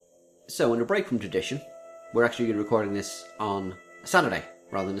So, in a break from tradition, we're actually going to be recording this on a Saturday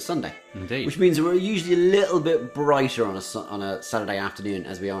rather than a Sunday. Indeed. Which means that we're usually a little bit brighter on a Saturday afternoon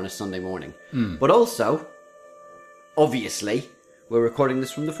as we are on a Sunday morning. But also, obviously, we're recording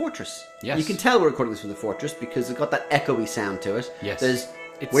this from the Fortress. Yes. You can tell we're recording this from the Fortress because it's got that echoey sound to it. Yes. There's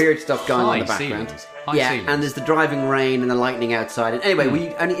It's weird stuff going on in the high background. ceilings. High ceilings. And there's the driving rain and the lightning outside. And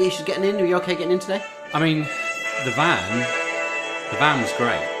anyway, any issues getting in? Are you okay getting in today? I mean, the van was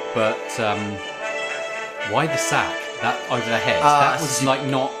great, but why the sack that over the head? That was like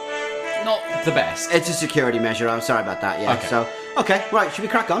not the best. It's a security measure. I'm sorry about that. Yeah. Okay. So, okay, right. Should we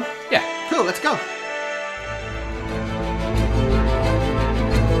crack on? Yeah. Cool. Let's go.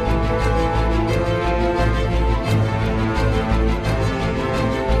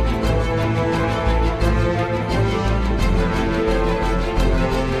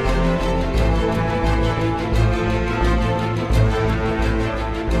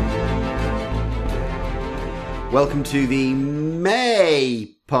 Welcome to the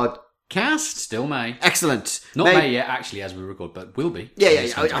May Podcast. Still May. Excellent. Not May yet, actually, as we record, but will be. Yeah.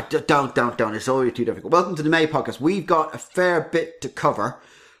 Don't. It's already too difficult. Welcome to the May Podcast. We've got a fair bit to cover,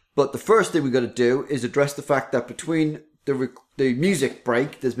 but the first thing we've got to do is address the fact that between the music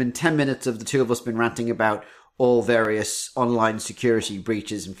break, there's been 10 minutes of the two of us been ranting about all various online security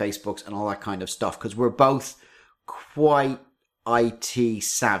breaches and Facebooks and all that kind of stuff, because we're both quite IT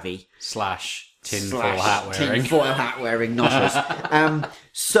savvy. Tinfoil hat wearing. Tinfoil hat wearing, not us.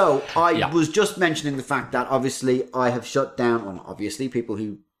 So I was just mentioning the fact that obviously I have shut down, well, obviously people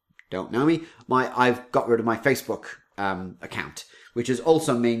who don't know me, I've got rid of my Facebook account, which has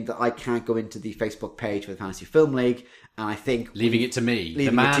also mean that I can't go into the Facebook page for the Fantasy Film League, and I think Leaving it to me, the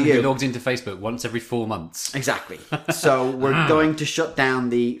man who logs into Facebook once every 4 months. Exactly. So we're going to shut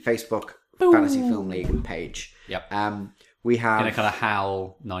down the Facebook Fantasy Film League page. Yep. We have in a kind of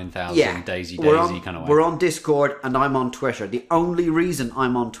HAL 9000 daisy kind of way. We're on Discord and I'm on Twitter. The only reason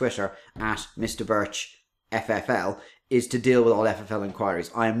I'm on Twitter at Mr. Birch FFL is to deal with all FFL inquiries.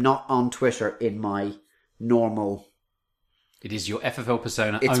 I am not on Twitter in my normal... It is your FFL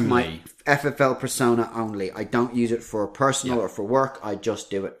persona it's only. My FFL persona only. I don't use it for personal or for work. I just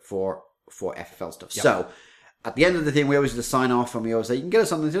do it for FFL stuff. Yep. So... at the end of the thing, we always do the sign off and we always say, you can get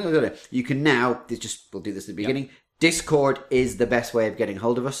us on the... You can now... we'll do this at the beginning. Yep. Discord is the best way of getting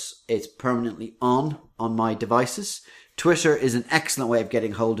hold of us. It's permanently on my devices. Twitter is an excellent way of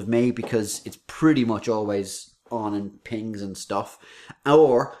getting hold of me because it's pretty much always on and pings and stuff.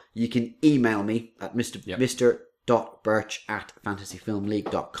 Or you can email me at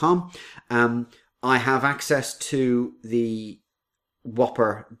mr.birch@fantasyfilmleague.com. I have access to the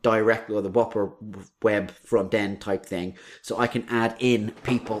Whopper directly, or the Whopper web front end type thing, so I can add in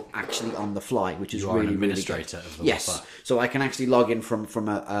people actually on the fly, which is really, really good. Of the yes, Whopper. So I can actually log in from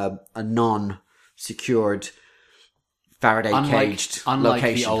a non-secured Faraday caged unlike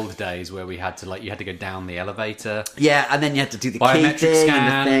location. the old days where we had to you had to go down the elevator. Yeah, and then you had to do the key biometric thing scans,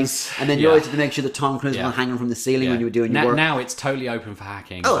 and the thing, and then you always had to make sure the Tom Cruise wasn't hanging from the ceiling when you were doing your work. Now it's totally open for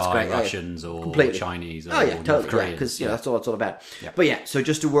hacking that's by great, Russians or completely. Chinese or Totally, North Koreans. because that's all it's all about. Yeah. But yeah, so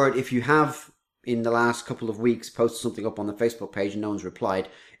just a word, if you have in the last couple of weeks posted something up on the Facebook page and no one's replied,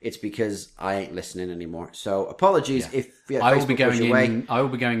 it's because I ain't listening anymore. So apologies if I will Facebook be going was your way. in. I will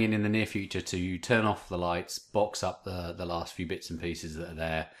be going in the near future to turn off the lights, box up the last few bits and pieces that are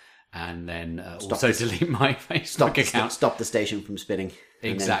there, and then also delete my Facebook account. Stop the station from spinning.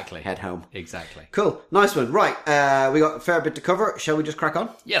 And Exactly. then head home. Exactly. Cool. Nice one. Right. We got a fair bit to cover. Shall we just crack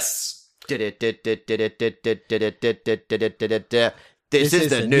on? Yes. This is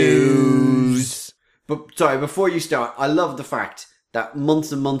the news. But sorry, before you start, I love the fact that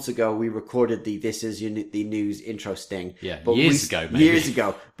months and months ago we recorded the "This Is the News" intro sting. Yeah, but years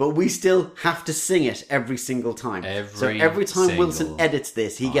ago, but we still have to sing it every single time. Every time Wilson edits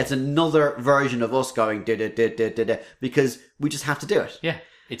this, he gets another version of us going da da da da da da, because we just have to do it. Yeah,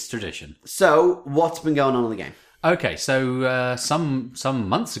 it's tradition. So, what's been going on in the game? Okay, so some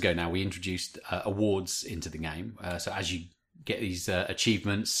months ago now we introduced awards into the game. So as you get these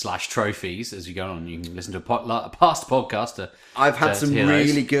achievements / trophies as you go on, you can listen to a past podcast. I've had some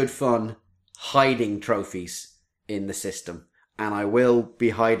really good fun hiding trophies in the system, and I will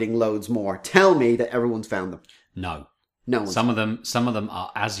be hiding loads more. Tell me that everyone's found them. No one. Some of them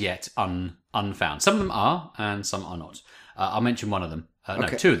are as yet unfound. Some of them are, and some are not. I'll mention one of them. Okay. No,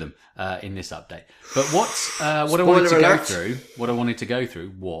 two of them in this update. But what I wanted to go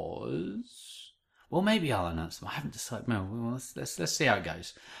through was. Well, maybe I'll announce them. I haven't decided. No, well, let's see how it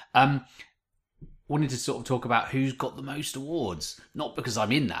goes. wanted to sort of talk about who's got the most awards. Not because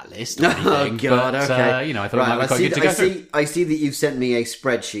I'm in that list or anything, Oh, God, but, okay. I thought it might be quite good to go through. I see that you've sent me a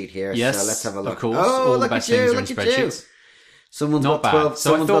spreadsheet here, Yes, so let's have a look. of course. Oh, all the look best at you, things are look in at you. spreadsheets. Someone's Not got bad. 12, So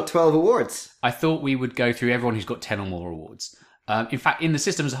someone's got 12 awards. I thought we would go through everyone who's got 10 or more awards. In fact, in the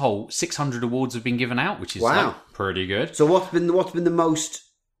system as a whole, 600 awards have been given out, which is pretty good. So what's been the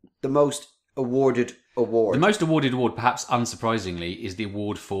most awarded award? The most awarded award, perhaps unsurprisingly, is the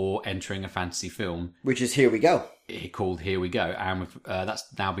award for entering a fantasy film, which is Here We Go. Called Here We Go, and that's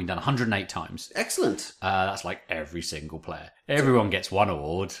now been done 108 times. Excellent. That's like every single player. Everyone gets one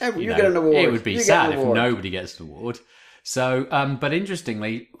award. You get an award. It would be sad if nobody gets an award. So, but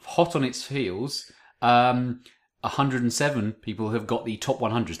interestingly, hot on its heels, 107 people have got the top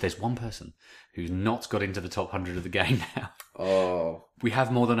 100s. There's one person who's not got into the top 100 of the game now. Oh. We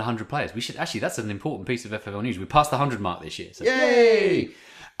have more than 100 players. We should actually, that's an important piece of FFL news. We passed the 100 mark this year. So yay!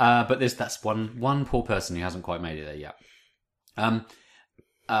 But that's one poor person who hasn't quite made it there yet.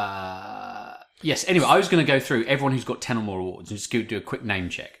 Yes, anyway, I was going to go through everyone who's got 10 or more awards and just do a quick name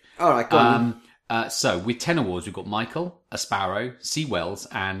check. All right, go on. So, with 10 awards, we've got Michael, a Sparrow, C. Wells,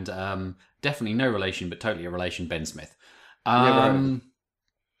 and definitely no relation, but totally a relation, Ben Smith. At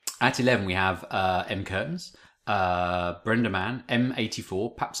 11, we have M. Curtains, Brenda Mann,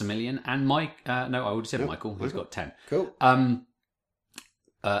 M84, Papsamillion, and Mike. I already said Michael, who's got 10. Cool.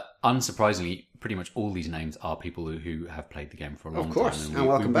 Unsurprisingly, pretty much all these names are people who have played the game for a long time. Of course, And and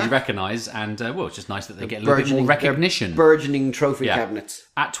welcome back. We recognise, and it's just nice that they get a little bit more recognition. Burgeoning trophy cabinets.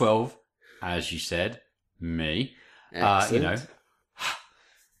 At 12, as you said, me. Excellent.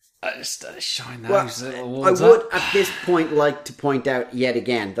 Shine those little awards I would, up. at this point, like to point out yet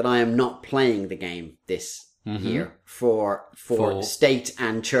again that I am not playing the game this year for state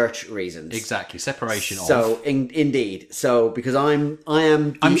and church reasons. Exactly, separation of. So, indeed. So, because I'm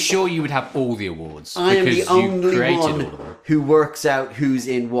sure you would have all the awards. I am the only one all of them. who works out who's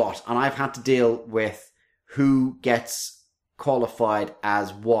in what. And I've had to deal with who gets qualified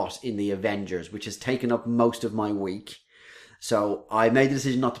as what in the Avengers, which has taken up most of my week. So I made the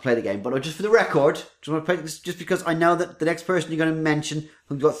decision not to play the game, but just for the record, just want to play this just because I know that the next person you're going to mention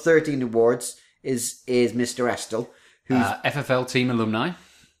who's got 13 awards is Mr. Estel, who's FFL team alumni,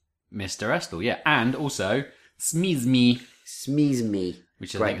 Mr. Estel, yeah, and also Smeezme,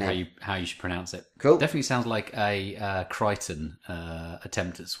 which I think how you should pronounce it. Cool. Definitely sounds like a Crichton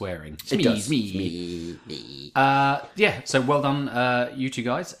attempt at swearing. It does. Yeah, so well done, you two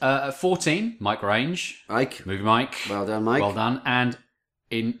guys. At 14, Mike Range. Movie Mike. Well done, Mike. Well done. And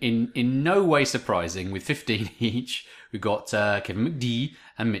in no way surprising, with 15 each, we've got Kevin McD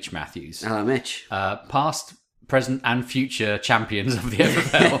and Mitch Matthews. Hello, Mitch. Past, present, and future champions of the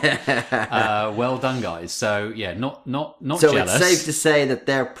FFL. Well done, guys. So yeah, not so jealous. It's safe to say that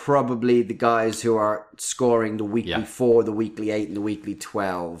they're probably the guys who are scoring the weekly 4, the weekly 8, and the weekly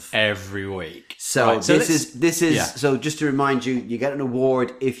 12 every week. So right, this is so just to remind you, you get an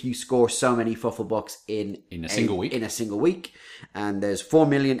award if you score so many Fuffle bucks in a single week. In a single week, and there's 4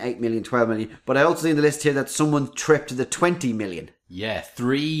 million, 8 million, 12 million. But I also see in the list here that someone tripped the 20 million. Yeah,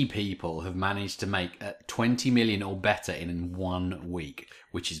 3 people have managed to make 20 million or better in 1 week,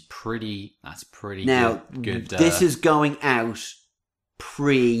 which is pretty now, good. This is going out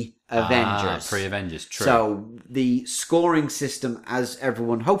pre-Avengers. Pre-Avengers, true. So the scoring system, as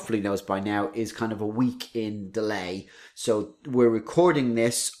everyone hopefully knows by now, is kind of a week in delay. So we're recording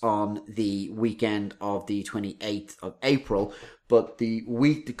this on the weekend of the 28th of April, but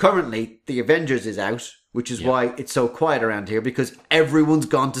currently the Avengers is out, which is why it's so quiet around here, because everyone's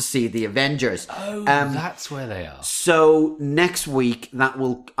gone to see the Avengers. Oh, that's where they are. So next week,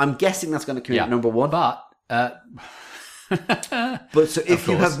 I'm guessing that's going to come in at number 1. But so if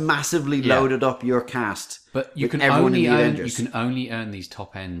you have massively loaded up your cast, but you can only earn these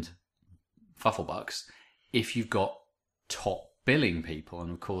top end Fuffle bucks if you've got top billing people,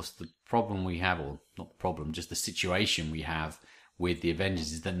 and of course the problem we have, or not the problem, just the situation we have with the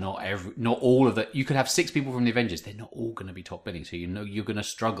Avengers is that not all of that. You could have 6 people from the Avengers; they're not all going to be top billing, so you're going to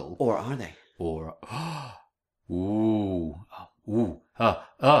struggle. Or are they? Or now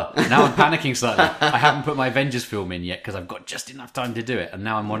I'm panicking slightly. I haven't put my Avengers film in yet because I've got just enough time to do it, and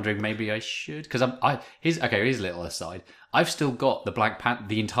now I'm wondering maybe I should, because here's a little aside. I've still got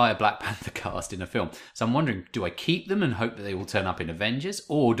the entire Black Panther cast in a film, so I'm wondering, do I keep them and hope that they will turn up in Avengers,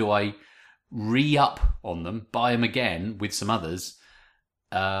 or do I re-up on them, buy them again with some others,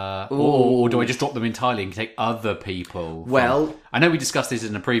 or do I just drop them entirely and take other people? Well, I know we discussed this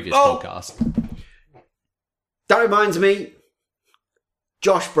in a previous podcast. That reminds me,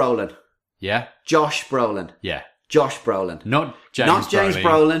 Josh Brolin. Yeah? Josh Brolin. Yeah. Josh Brolin. Not James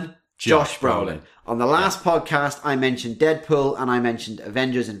Brolin. Josh Brolin. On the last podcast, I mentioned Deadpool and I mentioned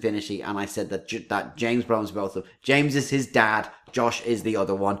Avengers Infinity, and I said that James Brolin's both of them. James is his dad. Josh is the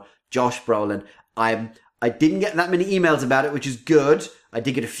other one. Josh Brolin. I didn't get that many emails about it, which is good. I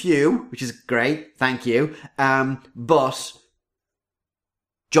did get a few, which is great. Thank you. But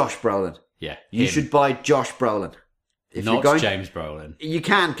Josh Brolin. Yeah. You should buy Josh Brolin. If not James Brolin. You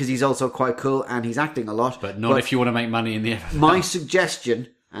can, because he's also quite cool and he's acting a lot. But not if you want to make money in the FFL. My suggestion,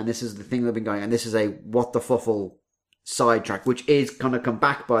 and this is the thing that I've been going, and this is a what the fuffle sidetrack, which is going to come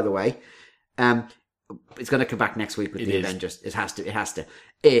back, by the way. It's going to come back next week with the Avengers. It has to.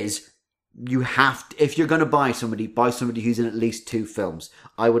 You have to, if you're going to buy somebody who's in at least 2 films.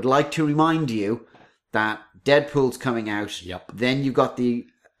 I would like to remind you that Deadpool's coming out. Yep. Then you've got the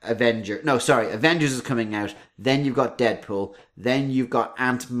Avengers is coming out. Then you've got Deadpool. Then you've got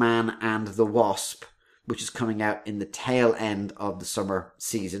Ant-Man and the Wasp, which is coming out in the tail end of the summer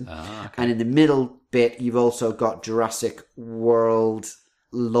season. Okay. And in the middle bit, you've also got Jurassic World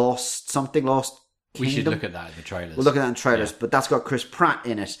Lost Kingdom. We should look at that in the trailers. We'll look at that in trailers, but that's got Chris Pratt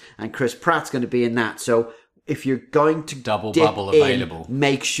in it, and Chris Pratt's going to be in that. So if you're going to double bubble available,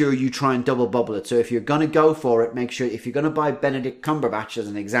 make sure you try and double bubble it. So if you're going to go for it, make sure, if you're going to buy Benedict Cumberbatch as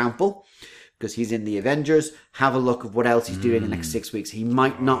an example, because he's in the Avengers, have a look at what else he's doing in the next 6 weeks. He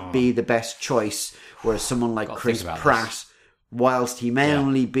might not be the best choice, whereas someone like Chris Pratt, whilst he may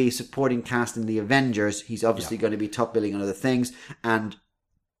only be supporting cast in the Avengers, he's obviously going to be top billing on other things. And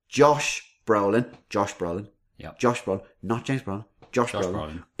Josh Brolin, not James Brolin, Josh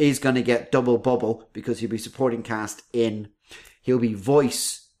Brolin is going to get double bubble because he'll be supporting cast he'll be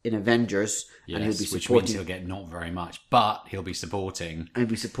voice in Avengers, and he'll be supporting, which means he'll get not very much, but he'll be supporting. And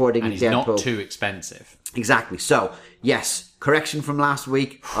he's Deadpool. Not too expensive. Exactly. So, yes, correction from last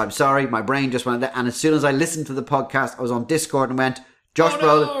week. I'm sorry, my brain just went there. And as soon as I listened to the podcast, I was on Discord and went, Josh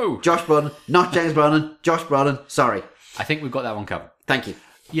Brolin, not James Brolin, Josh Brolin, sorry. I think we've got that one covered. Thank you.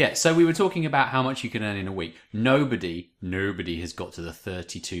 Yeah, so we were talking about how much you can earn in a week. Nobody has got to the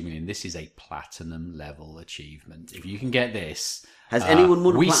 32 million. This is a platinum level achievement. If you can get this, has anyone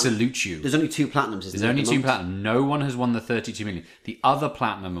won? We salute you. There's only 2 platinums. There's only 2 platinum. No one has won the 32 million. The other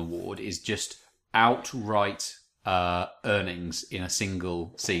platinum award is just outright earnings in a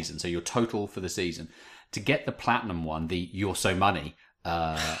single season. So your total for the season. To get the platinum one, the You're So Money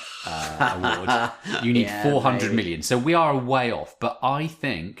award, you need 400 million. So we are a way off. But I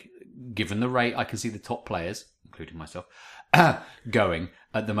think, given the rate I can see the top players, including myself, going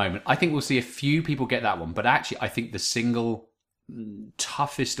at the moment, I think we'll see a few people get that one. But actually, I think the single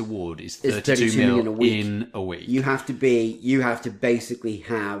toughest award is 32 million in a week. You have to basically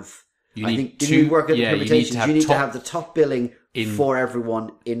have. You need to have the top billing for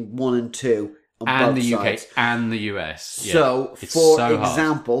everyone in 1 and 2. And the UK and the US. Yeah. So, for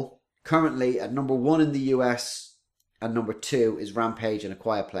example, currently at number 1 in the US and number 2 is Rampage and A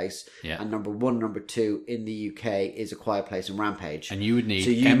Quiet Place. Yeah. And number 1 and number 2 in the UK is A Quiet Place and Rampage. And you would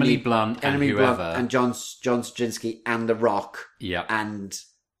need Emily Blunt and whoever. Blunt and John Straczynski and The Rock. Yeah. And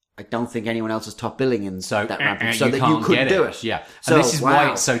I don't think anyone else is top billing in that Rampage. So that you couldn't do it. Yeah. So, and this is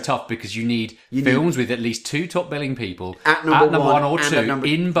why it's so tough, because you need films with at least 2 top billing people at number 1 or 2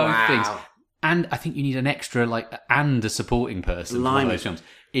 in both things. And I think you need an extra, and a supporting person for one of those films.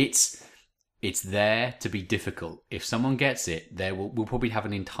 It's there to be difficult. If someone gets it, we'll probably have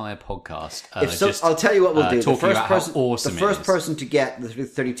an entire podcast. I'll tell you what we'll do. The first person to get the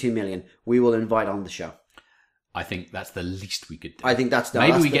 32 million, we will invite on the show. I think that's the least we could do. I think that's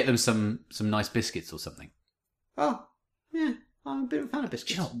maybe we get them some nice biscuits or something. Oh, yeah. I'm a bit of a fan of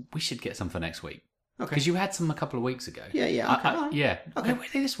biscuits. Do you know, we should get some for next week. Okay. Because you had some a couple of weeks ago. Yeah. Okay. Okay. Where are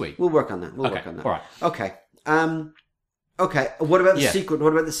they this week? We'll work on that. All right. Okay. Okay. What about the secret?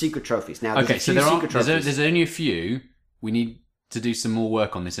 What about the secret trophies? Now, there's only a few. We need to do some more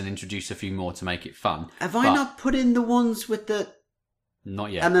work on this and introduce a few more to make it fun. Have I not put in the ones with the?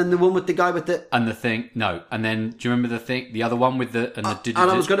 Not yet. And then the one with the guy with the and the thing. No. And then do you remember the other one with the and the?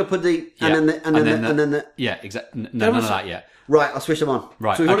 And I was going to put the and then the yeah, exactly. None of that yet. Right. I'll switch them on.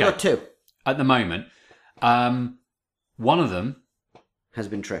 Right. So we've only got 2 at the moment. One of them has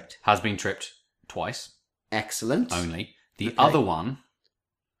been tripped twice. Excellent. Only. The other one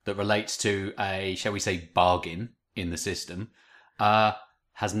that relates to a, shall we say, bargain in the system,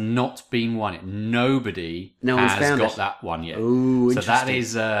 has not been won. Nobody has got that one yet. Ooh, so that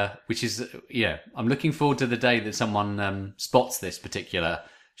is, I'm looking forward to the day that someone spots this particular,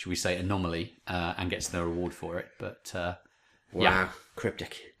 should we say, anomaly, and gets their reward for it. But,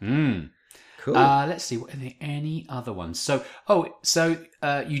 cryptic. Cool. Let's see. Are there any other ones? So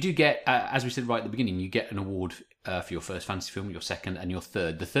you do get, as we said right at the beginning, you get an award for your first fantasy film, your second, and your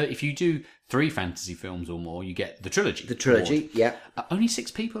third. The third, if you do 3 fantasy films or more, you get the trilogy. The trilogy, award. yeah. Only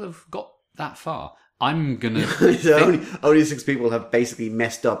 6 people have got that far. I'm gonna. only 6 people have basically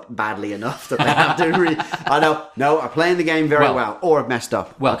messed up badly enough that they have to. I know. No, are playing the game very well, or have messed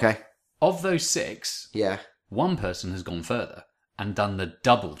up. Well, okay. Of those 6, yeah, one person has gone further and done the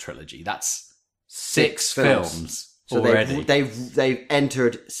double trilogy. That's 6 films so already. They've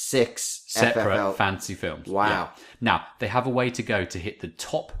entered 6 separate FFL fantasy films. Wow. Yeah. Now they have a way to go to hit the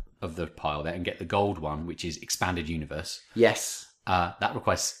top of the pile there and get the gold one, which is expanded universe. Yes. That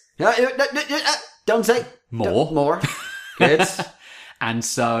requires. Don't say more. More. Good. And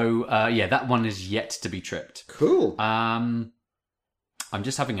so, that one is yet to be tripped. Cool. I'm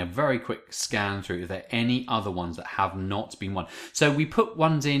just having a very quick scan through. Are there any other ones that have not been won? So we put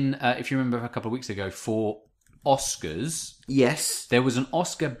ones in, if you remember a couple of weeks ago, for Oscars. Yes. There was an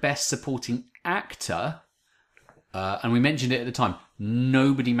Oscar Best Supporting Actor, and we mentioned it at the time.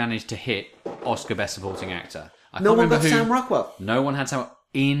 Nobody managed to hit Oscar Best Supporting Actor. No one got Sam Rockwell. No one had Sam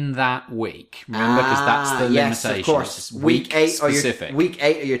in that week. Remember, because that's the limitation. Of course. It's week 8 specific. Week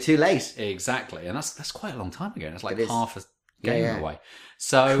 8 or you're too late. Exactly. And that's quite a long time ago. That's like half a game away.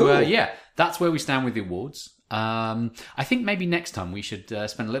 So, cool. That's where we stand with the awards. I think maybe next time we should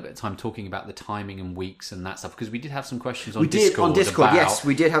spend a little bit of time talking about the timing and weeks and that stuff, because we did have some questions on Discord. Yes,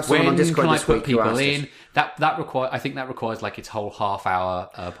 we did have someone on Discord this week who asked in. I think that requires like its whole half-hour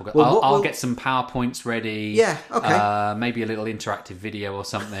podcast. Well, I'll get some PowerPoints ready. Yeah, okay. Maybe a little interactive video or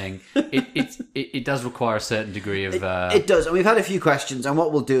something. It does require a certain degree of. It does, and we've had a few questions. And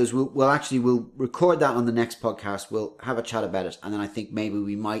what we'll do is we'll record that on the next podcast. We'll have a chat about it, and then I think maybe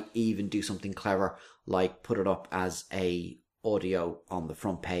we might even do something clever, like put it up as a audio on the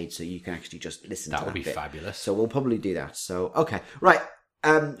front page so you can actually just listen to that. That would be bit. Fabulous. So we'll probably do that. So, okay. Right.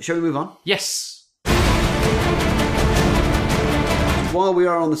 Shall we move on? Yes. While we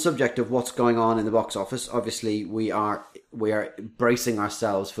are on the subject of what's going on in the box office, obviously we are bracing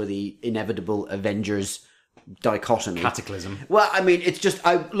ourselves for the inevitable Avengers dichotomy. Cataclysm. Well, I mean, it's just,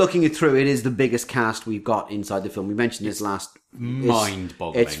 looking it through, it is the biggest cast we've got inside the film. We mentioned this last.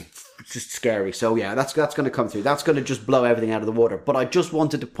 Mind-boggling. It's just scary. So yeah, that's going to come through. That's going to just blow everything out of the water. But I just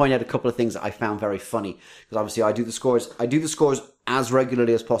wanted to point out a couple of things that I found very funny, because obviously I do the scores as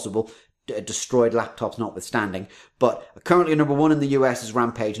regularly as possible. Destroyed laptops notwithstanding, but currently number 1 in the US is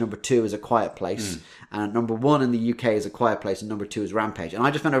Rampage, number 2 is A Quiet Place, and number 1 in the UK is A Quiet Place, and number 2 is Rampage. And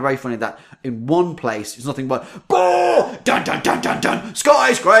I just found it very funny that in one place it's nothing but "Boom! Dun dun dun dun dun!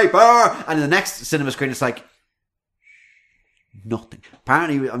 Skyscraper!" and in the next cinema screen it's like nothing.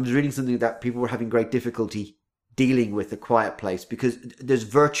 Apparently, I was reading something that people were having great difficulty dealing with A Quiet Place because there's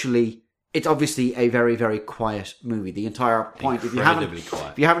virtually. It's obviously a very, very quiet movie. The entire point, if you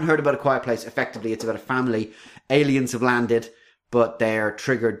haven't heard about A Quiet Place, effectively it's about a family. Aliens have landed, but they're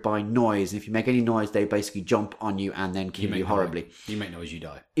triggered by noise. If you make any noise, they basically jump on you and then kill you horribly. You make noise, you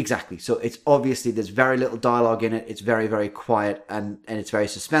die. Exactly. So it's obviously, there's very little dialogue in it. It's very, very quiet and it's very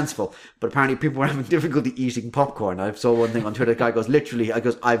suspenseful. But apparently people were having difficulty eating popcorn. I saw one thing on Twitter. The guy goes,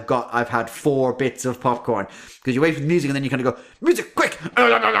 I've had 4 bits of popcorn. Because you wait for the music and then you kind of go, music, quick!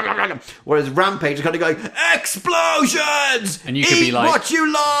 Whereas Rampage is kind of going, explosions! And you could be like, what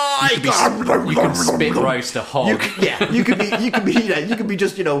you like! You can spit roast a hog. You could be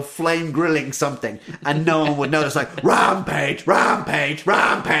just, flame grilling something and no one would notice, like, Rampage, Rampage,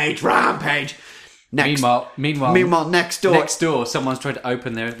 Rampage, Rampage. Meanwhile, next door, someone's trying to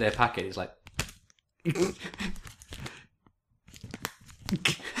open their packet. It's like,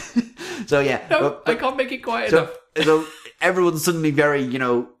 so yeah, no, I can't make it quiet enough. So everyone's suddenly very,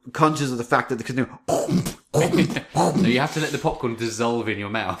 conscious of the fact that they can do. No, you have to let the popcorn dissolve in your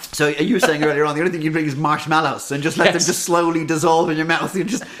mouth. So you were saying earlier on, the only thing you bring is marshmallows and just let them just slowly dissolve in your mouth. You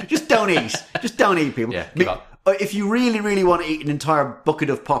just don't eat. Just don't eat, people. Yeah, give up. If you really, really want to eat an entire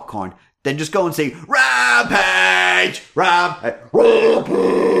bucket of popcorn, then just go and say, Rampage! Rampage!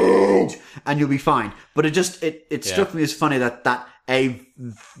 Rampage! And you'll be fine. But it struck me as funny that a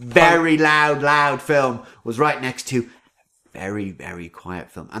very loud film was right next to very, very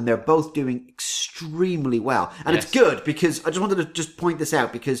quiet film. And they're both doing extremely well. And it's good because I just wanted to just point this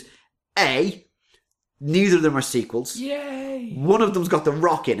out because A, neither of them are sequels. Yay! One of them's got The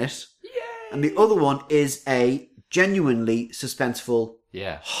Rock in it. Yay! And the other one is a genuinely suspenseful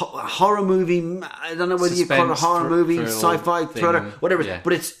horror movie. I don't know whether you call it a horror movie, sci-fi, thriller, whatever. Yeah.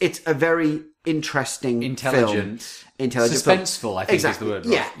 But it's a very interesting intelligent suspenseful film. I think is the word.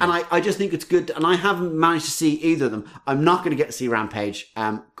 Yeah, right? And I just think it's good. And I haven't managed to see either of them. I'm not going to get to see Rampage.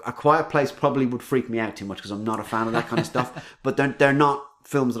 A Quiet Place probably would freak me out too much because I'm not a fan of that kind of stuff. But they're not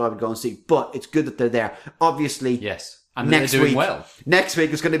films that I would go and see, but it's good that they're there. Obviously, yes, and they're doing well. Next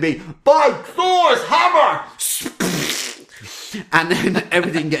week is going to be by Thor's hammer, and then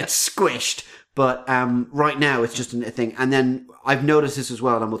everything gets squished. But right now, it's just a thing. And then I've noticed this as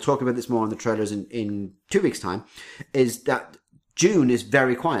well, and we'll talk about this more in the trailers in 2 weeks' time. Is that June is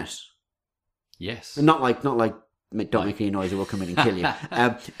very quiet? Yes, and not like. Don't make any noise or we'll come in and kill you.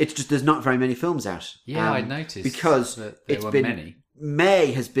 It's just there's not very many films out. Yeah, I noticed because that there were many.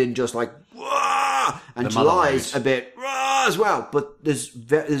 May has been just like wah, and July's a bit wah as well. But there's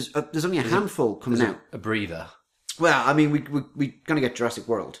only a handful coming out. A breather. Well, I mean, we're gonna get Jurassic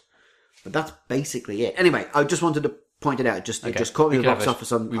World, but that's basically it. Anyway, I just wanted to point it out. It just caught me in the box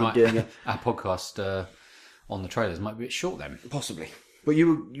office. I'm doing it. Our podcast on the trailers might be a bit short then, possibly. But you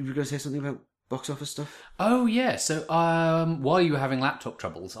were going to say something about box office stuff? Oh, yeah. So while you were having laptop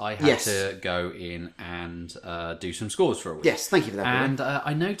troubles, I had to go in and do some scores for a week. Yes, thank you for that. And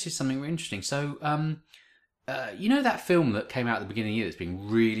I noticed something really interesting. So, you know that film that came out at the beginning of the year that's been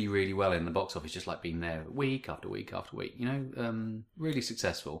really, really well in the box office, just like being there week after week after week, you know, really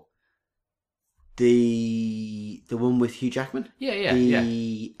successful? The one with Hugh Jackman? Yeah.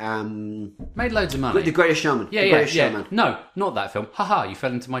 Made loads of money. The Greatest Showman. Yeah. No, not that film. Haha, you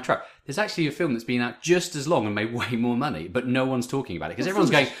fell into my trap. There's actually a film that's been out just as long and made way more money, but no one's talking about it because everyone's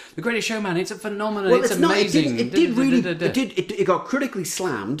going, The Greatest Showman, it's a phenomenon, it's amazing. It got critically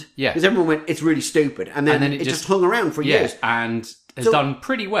slammed. Yeah. Because everyone went, it's really stupid. And then it just hung around for years. And has done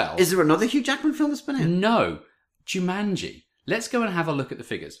pretty well. Is there another Hugh Jackman film that's been out? No. Jumanji. Let's go and have a look at the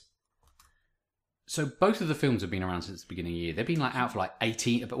figures. So both of the films have been around since the beginning of the year. They've been out for like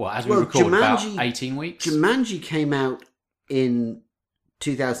 18, as we record, about 18 weeks. Jumanji came out in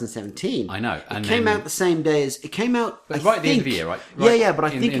 2017. I know. And it came out the same day as... It came out... Right at the end of the year, right? Yeah, but I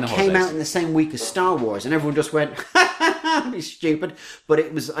think it came out in the same week as Star Wars, and everyone just went, be stupid. But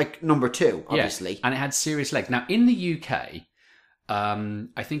it was like number 2, obviously. Yeah, and it had serious legs. Now, in the UK,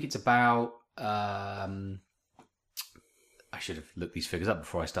 I think it's about... I should have looked these figures up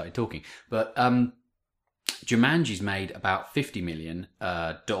before I started talking. But Jumanji's made about $50 million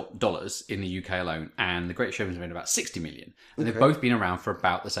dollars in the UK alone, and The Great Showman's made about $60 million. And they've both been around for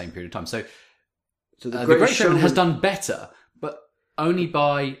about the same period of time. So The Great Showman has done better, but only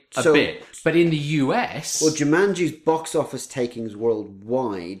by a bit. But in the US... Well, Jumanji's box office takings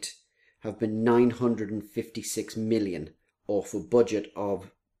worldwide have been $956 million off a budget of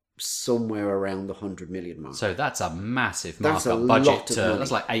somewhere around the 100 million mark. So that's a massive markup budget. That's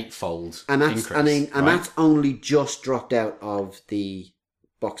like eightfold increase. That's only just dropped out of the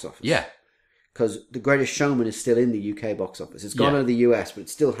box office. Yeah. Because The Greatest Showman is still in the UK box office. It's gone out of the US, but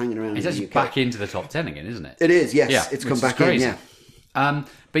it's still hanging around in the UK. It's back into the top 10 again, isn't it? It is, yes. Yeah, it's come back in, yeah.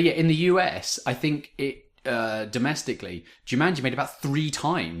 But yeah, in the US, I think it domestically, Jumanji made about 3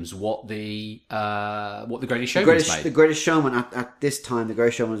 times what the Greatest Showman made. The Greatest Showman at this time, The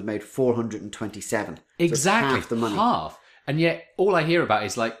Greatest Showman was made 427. Exactly, so half the money. Half. And yet, all I hear about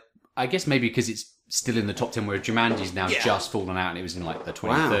is like, I guess maybe because it's still in the top 10, whereas Jumanji's now just fallen out and it was in like the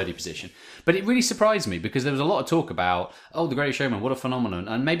 20, 30 position. But it really surprised me because there was a lot of talk about, The Greatest Showman, what a phenomenon.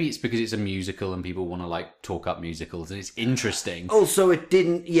 And maybe it's because it's a musical and people want to like talk up musicals and it's interesting. Also, it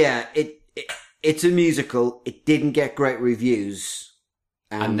didn't, it's a musical. It didn't get great reviews.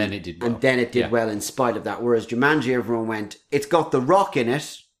 And then it did well. And then it did well in spite of that. Whereas Jumanji, everyone went, it's got The Rock in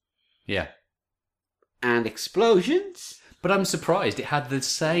it. Yeah. And explosions. But I'm surprised it had the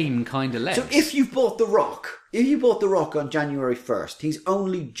same kind of legs. So if you bought The Rock on January 1st, he's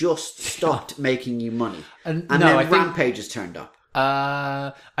only just stopped making you money. And then Rampage has turned up.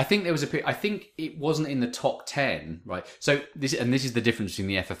 I think there was I think it wasn't in the top 10, right? So this is the difference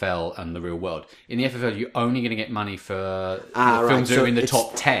between the FFL and the real world. In the FFL, you're only going to get money for films that are in the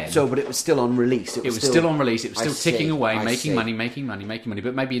top 10. So, but it was still on release. It was still on release. It was still ticking away, making money.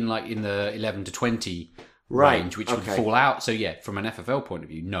 But maybe in the 11 to 20 range, which would fall out. So yeah, from an FFL point of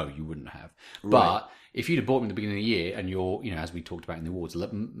view, no, you wouldn't have. But if you'd have bought them at the beginning of the year, and you're, as we talked about in the awards,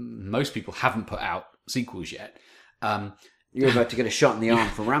 most people haven't put out sequels yet. You're about to get a shot in the arm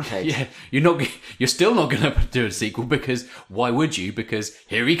from Rampage. Yeah, you're still not going to do a sequel because why would you? Because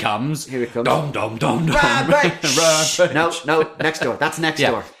here he comes. Dom, dom, dom, dom. Rampage. No, next door. That's next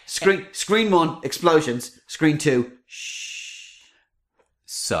door. Screen 1, explosions. Screen 2, shh.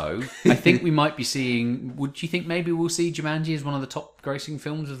 So, I think we might be seeing... Would you think maybe we'll see Jumanji as one of the top grossing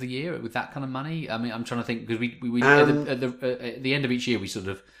films of the year with that kind of money? I mean, I'm trying to think, because we at the end of each year, we sort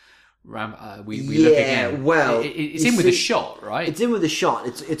of... we look again. Well, it's in with a shot, right? It's in with a shot.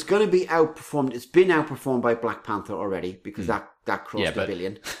 It's going to be outperformed. It's been outperformed by Black Panther already because that crossed $1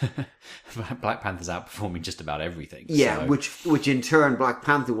 billion. Black Panther's outperforming just about everything. Yeah, so. which in turn, Black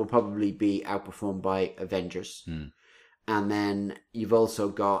Panther will probably be outperformed by Avengers. And then you've also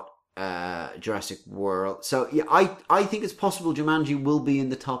got Jurassic World. So yeah, I think it's possible Jumanji will be in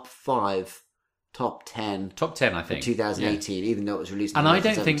the top 5, top 10. Top 10, I think. 2018, even though it was released in And I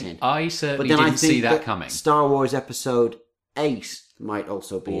don't 2017. think, I certainly didn't see that coming. Star Wars Episode 8 might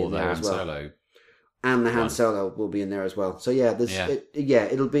also be in there as well. Solo. And the Han Solo will be in there as well. So yeah,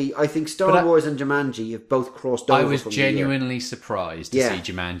 it'll be. I think Star Wars and Jumanji have both crossed over. I was genuinely surprised to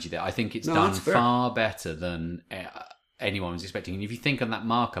see Jumanji there. I think it's done far better than anyone was expecting. And if you think on that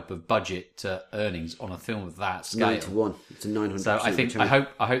markup of budget to earnings on a film of that scale, 9-1, it's a 900%. So I think return.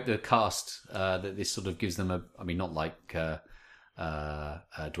 I hope the cast that this sort of gives them a. I mean, not like.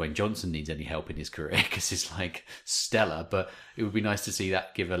 Dwayne Johnson needs any help in his career because he's like stellar, but it would be nice to see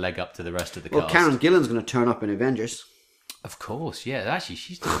that give a leg up to the rest of the cast. Well, Karen Gillan's going to turn up in Avengers. Of course, yeah. Actually,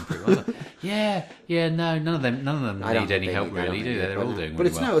 she's doing pretty well. Yeah. No, none of them need any help really, do they? They're all doing. But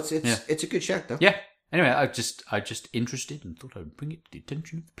really well. It's a good shout though. Yeah. Anyway, I just interested and thought I'd bring it to the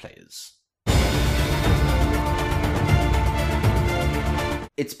attention of the players.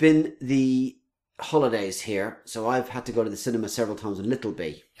 It's been the holidays here, so I've had to go to the cinema several times in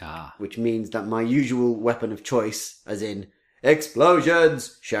Littleby, which means that my usual weapon of choice, as in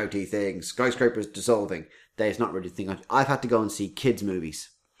explosions, shouty things, skyscrapers dissolving, there's not really a thing. I've had to go and see kids' movies,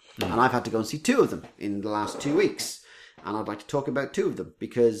 and I've had to go and see 2 of them in the last 2 weeks, and I'd like to talk about 2 of them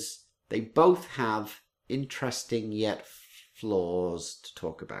because they both have interesting yet flaws to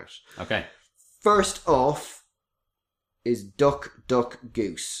talk about. Okay. First off is Duck, Duck,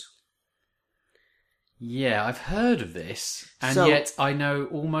 Goose. Yeah, I've heard of this, and yet I know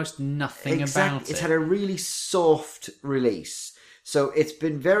almost nothing about it. It's had a really soft release. So it's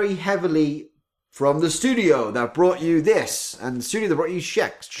been very heavily from the studio that brought you this, and the studio that brought you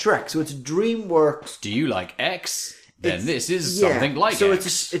Shrek. So it's DreamWorks. Do you like X? Then this is something like so X.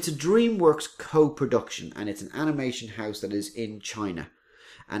 So it's a DreamWorks co-production, and it's an animation house that is in China.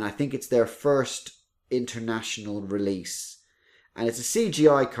 And I think it's their first international release. And it's a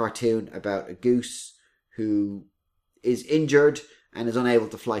CGI cartoon about a goose who is injured and is unable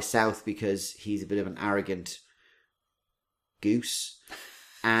to fly south because he's a bit of an arrogant goose.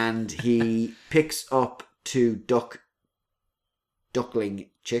 And he picks up 2 ducklings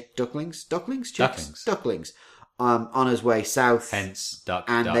on his way south. Hence, duck,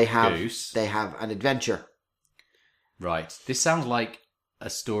 and duck, goose. They have an adventure. Right. This sounds like a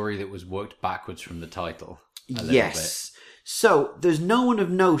story that was worked backwards from the title. Yes. So there's no one of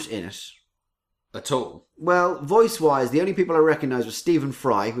note in it. At all? Well, voice-wise, the only people I recognised was Stephen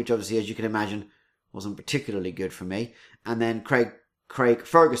Fry, which obviously, as you can imagine, wasn't particularly good for me. And then Craig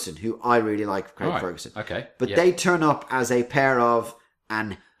Ferguson, who I really like, Ferguson. Okay. But they turn up as a pair of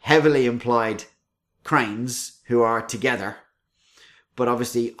an heavily implied cranes who are together. But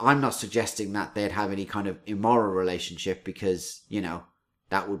obviously, I'm not suggesting that they'd have any kind of immoral relationship because,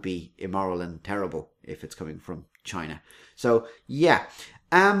 that would be immoral and terrible if it's coming from China. So, yeah.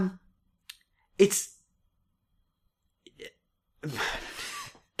 It's...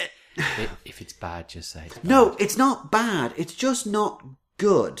 If it's bad, just say it's bad. No, it's not bad. It's just not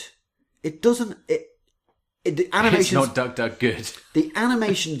good. It doesn't... the animation's... It's not Duck Duck good. The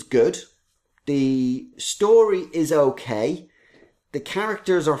animation's good. The story is okay. The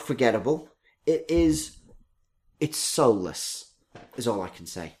characters are forgettable. It's soulless, is all I can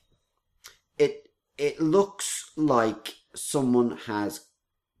say. It looks like someone has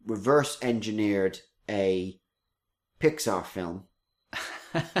reverse engineered a Pixar film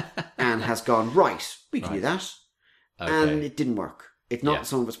and has gone, right, we can do that. Okay. And it didn't work. It's not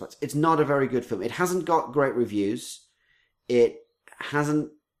some of its parts. It's not a very good film. It hasn't got great reviews. It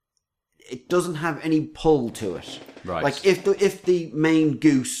doesn't have any pull to it. Right. Like if the main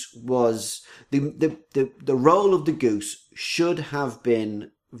goose was the role of the goose should have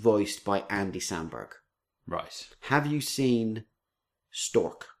been voiced by Andy Samberg. Right. Have you seen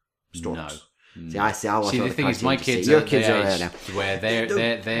Storks? No. See, I watch the thing is, my kids your are kids the are age there now. Where they're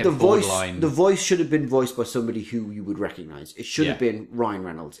the borderline. The voice should have been voiced by somebody who you would recognise. It should have been Ryan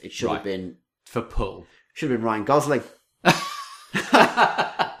Reynolds. It should have been for pull. Should have been Ryan Gosling.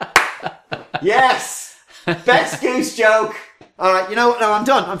 Yes, best goose joke. All right, you know what? No, I'm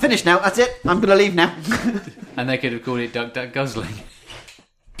done. I'm finished now. That's it. I'm going to leave now. And they could have called it Duck Duck Gosling.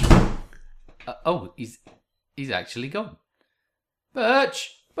 He's actually gone.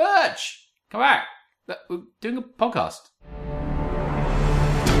 Birch, come back. We're doing a podcast.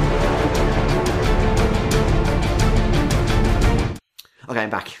 Okay, I'm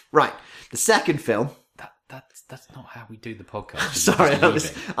back. Right, the second film. That's not how we do the podcast. Sorry,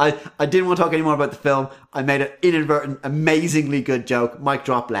 I didn't want to talk anymore about the film. I made an inadvertent, amazingly good joke. Mic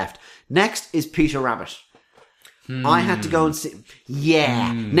drop left. Next is Peter Rabbit. I had to go and see...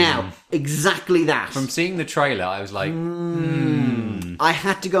 Yeah. Now, exactly that. From seeing the trailer, I was like, I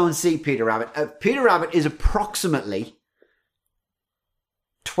had to go and see Peter Rabbit. Peter Rabbit is approximately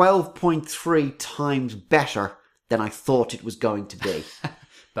 12.3 times better than I thought it was going to be.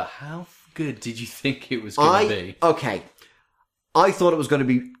 But how good did you think it was going to be? Okay. I thought it was going to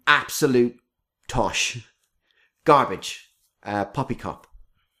be absolute tosh. Garbage. Poppycock.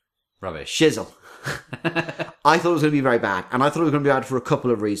 Rubbish. Shizzle. I thought it was going to be very bad. And I thought it was going to be bad for a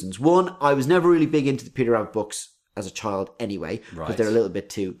couple of reasons. One, I was never really big into the Peter Rabbit books as a child anyway. Because they're a little bit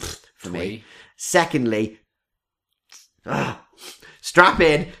too for me. Secondly, strap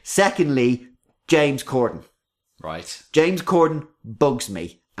in. Secondly, James Corden. Right. James Corden bugs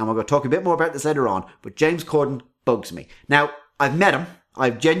me. And we're going to talk a bit more about this later on. But James Corden bugs me. Now, I've met him.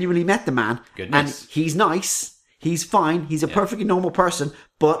 I've genuinely met the man. Goodness. And he's nice. He's fine. He's a perfectly normal person.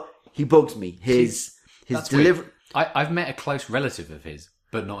 But he bugs me. His delivery. I've met a close relative of his,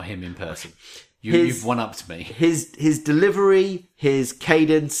 but not him in person. You've one-upped me. His delivery, his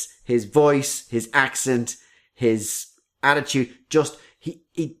cadence, his voice, his accent, his attitude, just, he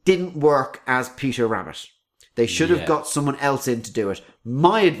didn't work as Peter Rabbit. They should have got someone else in to do it.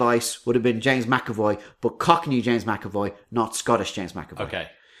 My advice would have been James McAvoy, but Cockney James McAvoy, not Scottish James McAvoy. Okay.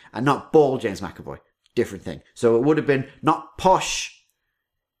 And not bald James McAvoy. Different thing. So it would have been not posh,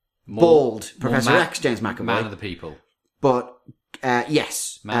 bald Professor X James McAvoy. Man of the people. But,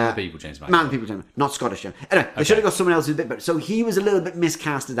 yes. Man of the people James McAvoy. Man of the people James McAvoy. Not Scottish James. Anyway, they should have got someone else who's a bit better. So he was a little bit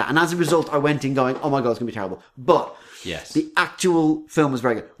miscast at that. And as a result, I went in going, oh my God, it's going to be terrible. But... Yes. The actual film was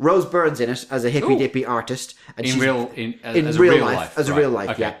very good. Rose Byrne's in it as a hippy-dippy artist. And as real life. As a real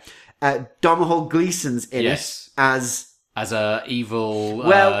life, okay. yeah. Domhnall Gleeson's in it as a evil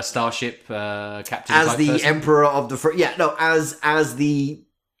starship captain. As the person. Emperor of the... as the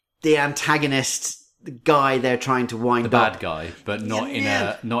antagonist... The guy they're trying to wind up. The bad guy, but not in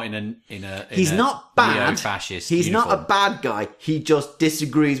a He's not bad. Neo-fascist He's uniform. not a bad guy. He just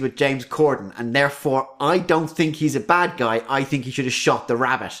disagrees with James Corden, and therefore I don't think he's a bad guy. I think he should have shot the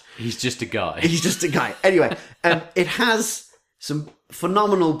rabbit. He's just a guy. He's just a guy. Anyway, it has some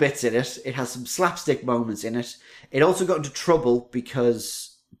phenomenal bits in it. It has some slapstick moments in it. It also got into trouble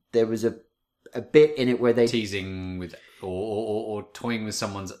because there was a bit in it where they teasing with or toying with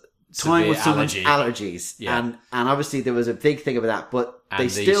someone's allergies. Yeah. And obviously there was a big thing about that, but the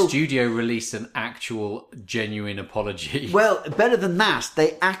studio released an actual genuine apology. Well, better than that,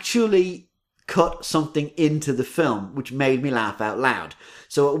 they actually cut something into the film which made me laugh out loud.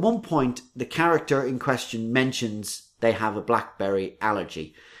 So at one point, the character in question mentions they have a blackberry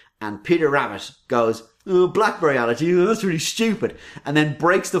allergy. And Peter Rabbit goes, oh, blackberry allergy, oh, that's really stupid. And then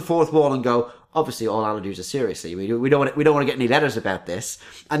breaks the fourth wall and go, obviously all allergies are seriously. We don't want to get any letters about this.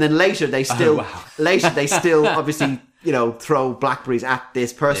 And then later they still obviously, throw blackberries at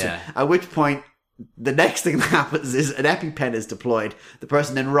this person. Yeah. At which point the next thing that happens is an EpiPen is deployed. The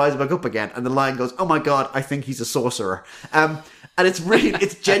person then rises back up again and the line goes, oh my God, I think he's a sorcerer. And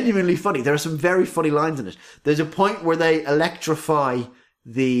it's genuinely funny. There are some very funny lines in it. There's a point where they electrify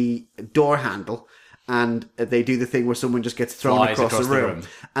the door handle and they do the thing where someone just gets thrown across the room.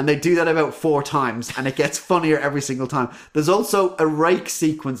 And they do that about 4 times and it gets funnier every single time. There's also a rake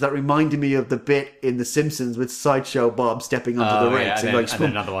sequence that reminded me of the bit in The Simpsons with Sideshow Bob stepping onto the rakes. And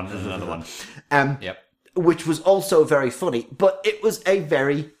then another one. There's another one. Which was also very funny. But it was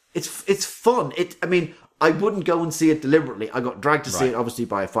it's fun. I wouldn't go and see it deliberately. I got dragged to see it, obviously,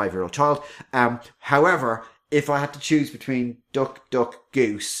 by a 5-year-old child. However, if I had to choose between Duck, Duck,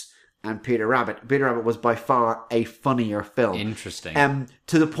 Goose and Peter Rabbit was by far a funnier film. Interesting.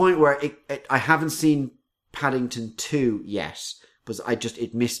 To the point where I haven't seen Paddington 2 yet, because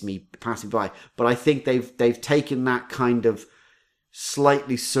it missed me passing by. But I think they've taken that kind of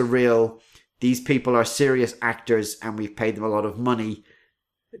slightly surreal, these people are serious actors and we've paid them a lot of money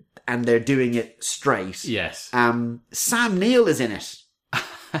and they're doing it straight. Yes. Sam Neill is in it.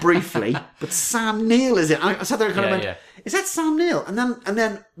 Briefly, but Sam Neill is in it. I sat there and kind of went, is that Sam Neill? And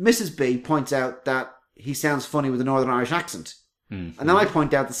then Mrs. B points out that he sounds funny with a Northern Irish accent. And then I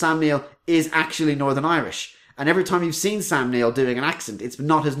point out that Sam Neill is actually Northern Irish. And every time you've seen Sam Neill doing an accent, it's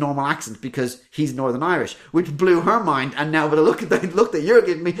not his normal accent because he's Northern Irish, which blew her mind. And now with a look that you're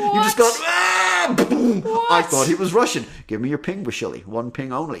giving me, you just gone, boom. I thought he was Russian. Give me your ping, Washili. 1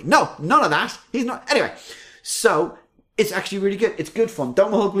 ping only. No, none of that. He's not. Anyway, so it's actually really good. It's good fun.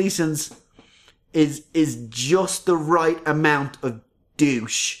 Domhnall Gleeson's is just the right amount of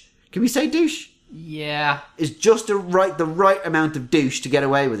douche. Can we say douche? Yeah. is just the right amount of douche to get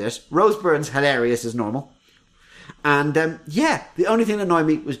away with it. Rose Byrne's hilarious as normal. And, the only thing that annoyed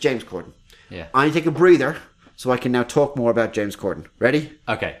me was James Corden. Yeah. I need to take a breather so I can now talk more about James Corden. Ready?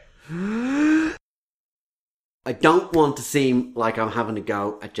 Okay. I don't want to seem like I'm having a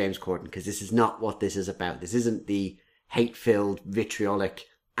go at James Corden, because this is not what this is about. This isn't the hate-filled, vitriolic,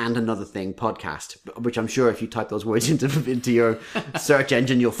 and another thing podcast, which I'm sure if you type those words into your search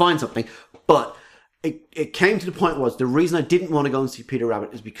engine, you'll find something. But it came to the point was the reason I didn't want to go and see Peter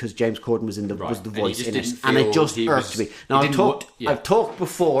Rabbit is because James Corden was was the voice in it, and it just irked me. Now I've talked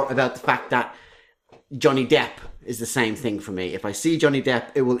before about the fact that Johnny Depp is the same thing for me. If I see Johnny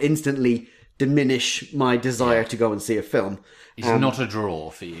Depp, it will instantly diminish my desire to go and see a film. He's not a draw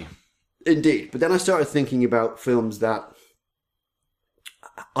for you. Indeed. But then I started thinking about films that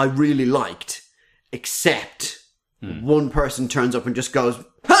I really liked, except one person turns up and just goes,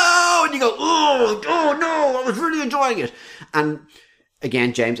 "Oh!" and you go, oh no, I was really enjoying it. And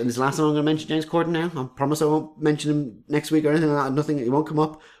again, James, and this is the last time I'm going to mention James Corden now. I promise I won't mention him next week or anything like that. Nothing, it won't come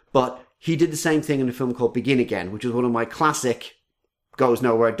up. But he did the same thing in a film called Begin Again, which is one of my classic goes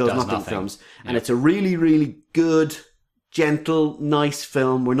nowhere, does nothing films. Yeah. And it's a really, really good, gentle, nice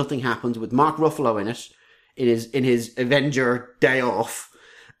film where nothing happens, with Mark Ruffalo in it. It is in his Avenger day off,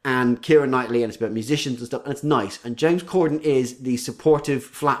 and Keira Knightley, and it's about musicians and stuff, and it's nice. And James Corden is the supportive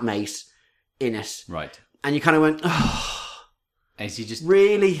flatmate in it. Right. And you kind of went, oh, is he just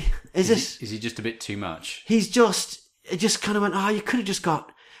really? Is he just a bit too much? It just kind of went, oh, you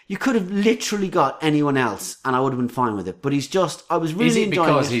could have literally got anyone else and I would have been fine with it. But I was really enjoying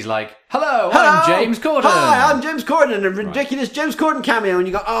it. Because he's like, hello, I'm James Corden. Hi, I'm James Corden, and a ridiculous James Corden cameo. And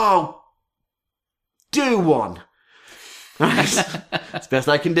you go, oh, do one. That's the best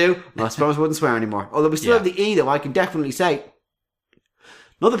I can do. Well, I suppose I wouldn't swear anymore. Although we still have the E, though, I can definitely say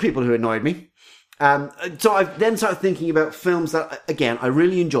other people who annoyed me. So I then started thinking about films that, again, I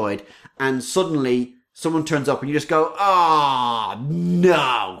really enjoyed, and suddenly someone turns up and you just go, oh,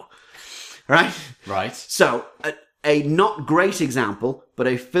 no. Right? Right. So, a not great example, but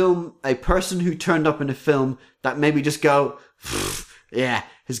a person who turned up in a film that maybe just go, yeah,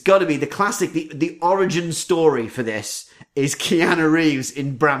 has got to be the classic, the origin story for this is Keanu Reeves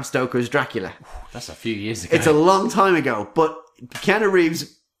in Bram Stoker's Dracula. That's a few years ago. It's a long time ago, but Keanu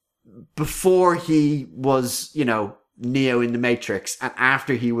Reeves, before he was, Neo in The Matrix, and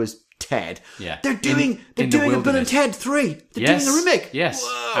after he was Ted. Yeah. They're doing a Bill and Ted 3. They're doing a remake. Yes.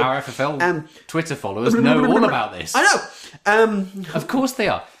 Whoa. Our FFL Twitter followers know all about this. I know. Of course they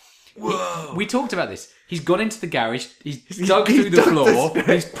are. We talked about this. He's gone into the garage. He's dug he's through the dug floor.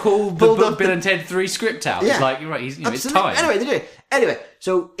 He's pulled up the Bill and Ted 3 script out. Yeah. It's like, you're right, it's time. Anyway, they do it. Anyway,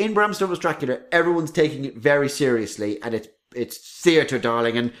 so in Bram Stoker's Dracula, everyone's taking it very seriously, and it's theatre,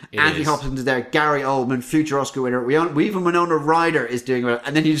 darling, and Anthony Hopkins is there, Gary Oldman, future Oscar winner. We even Winona Ryder is doing it,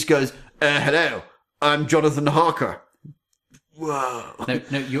 and then he just goes, hello, I'm Jonathan Harker. Whoa. No,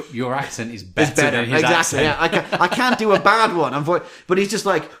 your accent is better than his accent. Yeah, I can't do a bad one, but he's just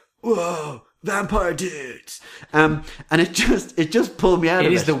like, whoa, vampire dudes. And it just pulled me out of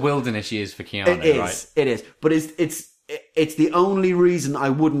it. It is the wilderness years for Keanu, right? It is. But it's the only reason I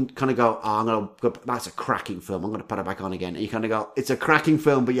wouldn't kind of go, I'm going to go, that's a cracking film, I'm going to put it back on again. And you kind of go, it's a cracking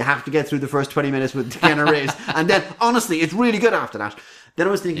film, but you have to get through the first 20 minutes with Keanu Reeves. And then, honestly, it's really good after that. Then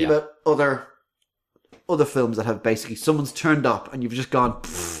I was thinking about other films that have basically, someone's turned up and you've just gone,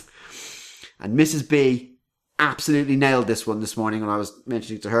 pfft. And Mrs. B absolutely nailed this one this morning when I was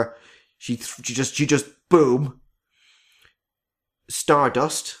mentioning it to her. She just boom.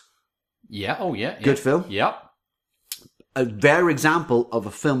 Stardust. Yeah. Oh, yeah. Good film. Yep. A rare example of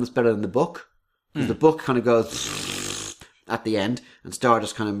a film that's better than the book. Because the book kind of goes at the end, and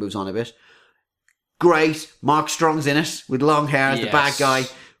Stardust kind of moves on a bit. Great. Mark Strong's in it with long hair as the bad guy.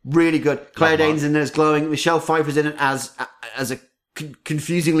 Really good. Claire Danes in it as glowing. Michelle Pfeiffer's in it as a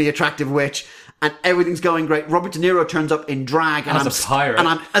confusingly attractive witch. And everything's going great. Robert De Niro turns up in drag. And as a pirate. And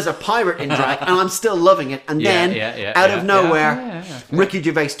I'm as a pirate in drag. And I'm still loving it. And then, out of nowhere, Ricky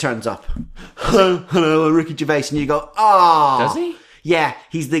Gervais turns up. Hello, Ricky Gervais. And you go, oh. Does he? Yeah.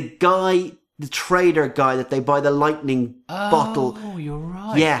 He's the guy, the trader guy that they buy the lightning bottle. Oh, you're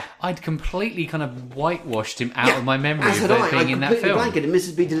right. Yeah. I'd completely kind of whitewashed him out of my memory of being in that film. Blanked it. And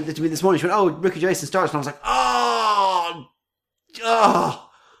Mrs. B did it to me this morning. She went, oh, Ricky Gervais and Stars. And I was like, oh.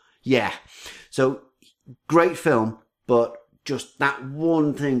 Yeah. So, great film, but just that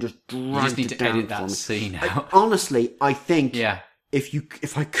one thing just dragged it down. You just need to edit that scene out. Honestly, I think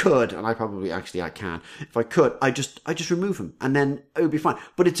if I could, and I can, if I could, I just remove him, and then it would be fine.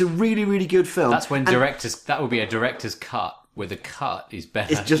 But it's a really, really good film. That's when that would be a director's cut. where the cut is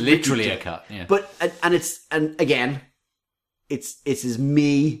better. It's just literally ridiculous. a cut. Yeah. But and again, it's as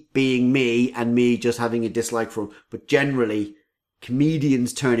me being me and me just having a dislike for him. But generally,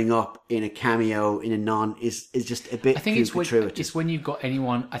 comedians turning up in a cameo in a non is just a bit. I think gratuitous. it's when you've got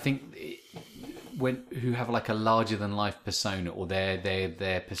anyone. I think who have like a larger than life persona, or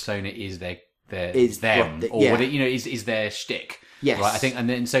their persona is them, or yeah. what is their shtick. Yes, right. I think, and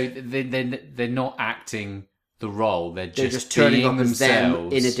then so they're not acting the role. They're just turning up themselves as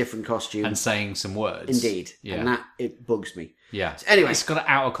them in a different costume and saying some words. Indeed, Yeah. and that it bugs me. Yeah. So anyway, it's got it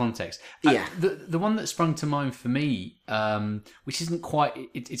out of context. Yeah. The one that sprung to mind for me, which isn't quite,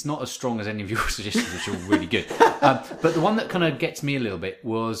 it's not as strong as any of your suggestions, which are really good. But the one that kind of gets me a little bit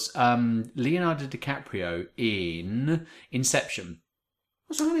was Leonardo DiCaprio in Inception.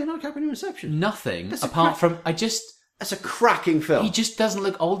 What's wrong with Leonardo DiCaprio in Inception? Nothing apart from That's a cracking film. he just doesn't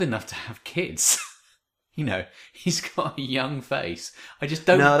look old enough to have kids. He's got a young face. I just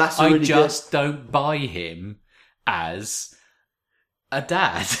don't. No, that's I really just don't buy him as a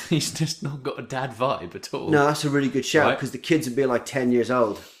dad. He's just not got a dad vibe at all. No, that's a really good shout Right. because the kids would be like 10 years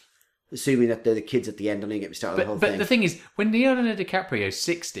old, assuming that they're the kids at the end. Don't even get me started on the whole But thing. the thing is, when Leonardo DiCaprio's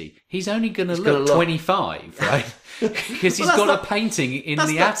 60, he's only going to gonna look look- 25, right? Because he's Well, got that's a painting in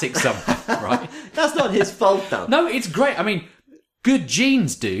that's the not- attic somewhere, right? That's not his fault, though. No, it's great. I mean, good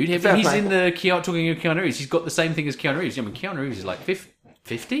genes, dude. If Fair he's play. in the talking of Keanu Reeves, he's got the same thing as Keanu Reeves. I mean, Keanu Reeves is like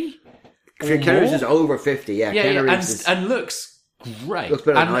 50? Keanu Reeves is over 50, yeah. Yeah, Keanu yeah, Reeves is... and looks great. Looks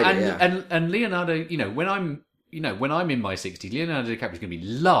better than I do, yeah. and Leonardo, when I'm in my 60s, Leonardo DiCaprio's going to be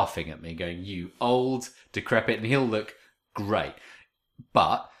laughing at me, going, "You old, decrepit," and he'll look great.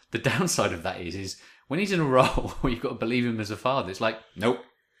 But the downside of that is when he's in a role where you've got to believe him as a father, it's like, nope.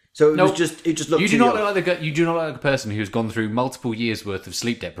 So it Nope. just looked You too do not young. look like you do not look like a person who's gone through multiple years worth of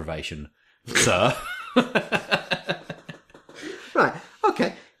sleep deprivation, sir. Right,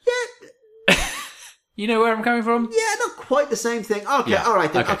 okay. Yeah, You know where I'm coming from? yeah, not quite the same thing. Okay, Yeah. all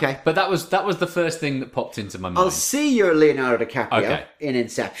right then, okay. But that was the first thing that popped into my mind. I'll see your Leonardo DiCaprio Okay. in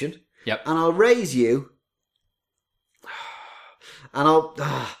Inception. Yep. And I'll raise you...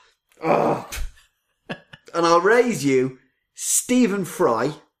 And I'll raise you Stephen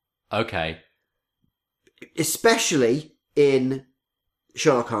Fry, Okay. especially in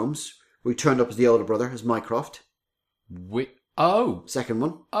Sherlock Holmes, where he turned up as the older brother, as Mycroft. Second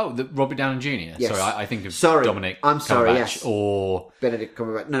one. The Robert Downey Jr. Yes. Sorry, I think of Sorry, Dominic. I'm sorry, Cumberbatch yes. Or Benedict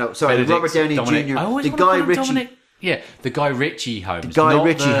Cumberbatch. No, sorry, Benedict Robert Downey Dominic. Jr. I always The wanna Guy call him Ritchie. Dominic. Yeah, the Guy Ritchie Holmes. Guy not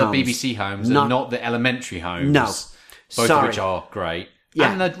Ritchie the Holmes. BBC Holmes, Not- and not the Elementary Holmes. No. Both Sorry. of which are great.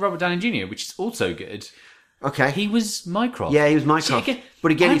 Yeah. And the Robert Downey Jr., which is also good. Okay. He was Mycroft. Yeah, he was Mycroft. See,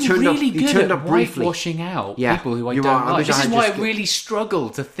 But again, he I'm turned up- really he good turned at up briefly. washing out Yeah, people who I you don't are. I like. wish This I is had why I just- really struggle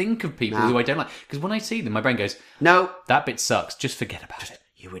to think of people No. who I don't like. Because when I see them, my brain goes, No, that bit sucks. Just forget about it.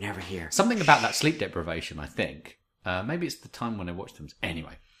 you were never here. Something about that sleep deprivation, I think. Maybe it's the time when I watched them.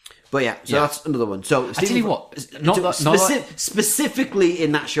 Anyway. But yeah, so Yeah. that's another one. So I tell you what, specifically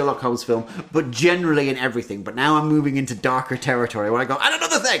in that Sherlock Holmes film, but generally in everything. But now I'm moving into darker territory where I go, and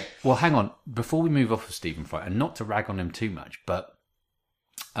another thing. Well, hang on. Before we move off of Stephen Fry, and not to rag on him too much, but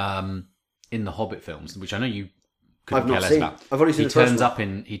in the Hobbit films, which I know you couldn't I've care not less seen. about, I've only seen he the first turns one. up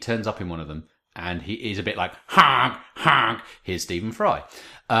in he turns up in one of them, and he is a bit like hag hag. Here's Stephen Fry.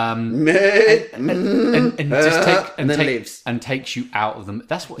 And just And then leaves. and takes you out of them.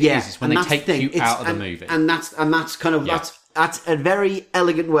 That's what Yeah, it is. It's when and they that's the take thing. you It's- out of the and- movie. and that's kind of Yeah. that's a very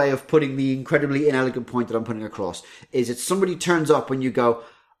elegant way of putting the incredibly inelegant point that I'm putting across. Is it somebody turns up when you go,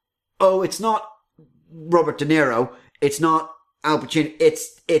 oh, it's not Robert De Niro, it's not Al Pacino,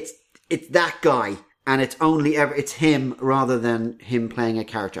 it's that guy, and it's only ever it's him rather than him playing a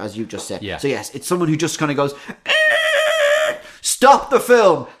character, as you just said. Yeah. So yes, it's someone who just kind of goes, stop the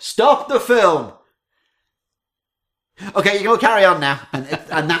film, stop the film. Okay, you can carry on now, and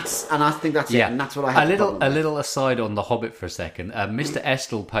I think that's it, and that's what I have. A little aside on The Hobbit for a second. Mr.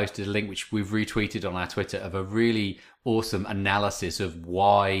 Estel posted a link which we've retweeted on our Twitter of a really awesome analysis of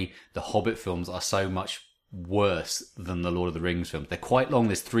why the Hobbit films are so much worse than the Lord of the Rings films. They're quite long.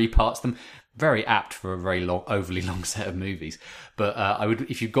 There's 3 parts to them. Very apt for a very long, overly long set of movies. But I would,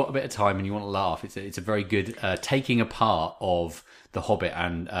 if you've got a bit of time and you want to laugh, it's a very good taking apart of the Hobbit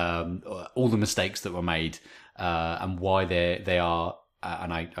and all the mistakes that were made. And why they are,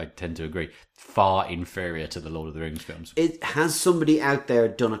 and I tend to agree, far inferior to the Lord of the Rings films. Has somebody out there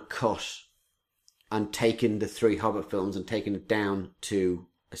done a cut and taken the 3 Hobbit films and taken it down to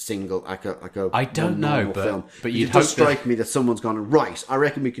a single, like a I don't know, normal but- film? but you'd it does hope that- strike me that someone's gone, right, I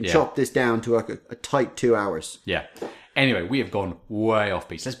reckon we can Yeah. chop this down to a tight 2 hours. Yeah. Anyway, we have gone way off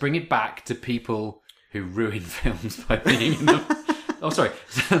piece. Let's bring it back to people who ruin films by being in them. Oh, sorry,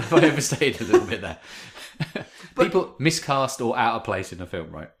 I overstated a little bit there. People miscast or out of place in a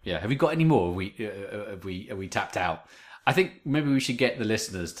film, right? Yeah. Have you got any more? Are we tapped out? I think maybe we should get the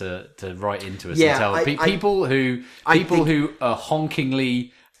listeners to write into us and tell people who are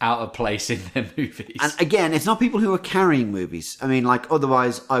honkingly out of place in their movies. And again, it's not people who are carrying movies. I mean, like,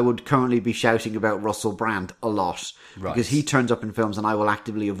 otherwise I would currently be shouting about Russell Brand a lot. Right. Because he turns up in films and I will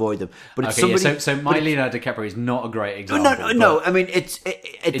actively avoid them. But it's somebody... So Leonardo DiCaprio is not a great example. No. I mean, that's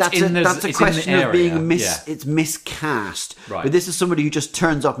a question of being it's miscast. Right. But this is somebody who just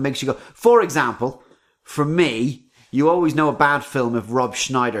turns up and makes you go... For example, for me... You always know a bad film if Rob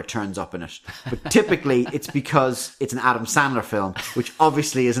Schneider turns up in it. But typically, it's because it's an Adam Sandler film, which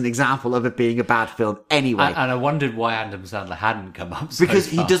obviously is an example of it being a bad film anyway. And I wondered why Adam Sandler hadn't come up because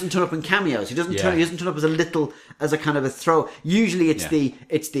he doesn't turn up in cameos. He doesn't turn up as a kind of a throw. Usually it's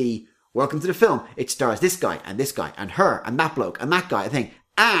the welcome to the film. It stars this guy and her and that bloke and that guy, I think,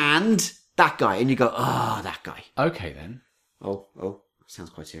 and that guy. And you go, oh, that guy. Okay, then. Oh, sounds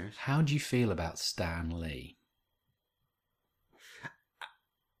quite serious. How do you feel about Stan Lee?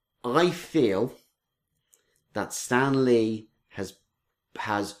 I feel that Stan Lee has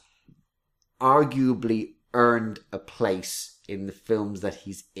arguably earned a place in the films that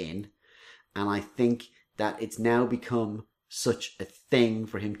he's in, and I think that it's now become such a thing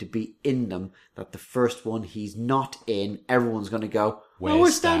for him to be in them that the first one he's not in, everyone's going to go,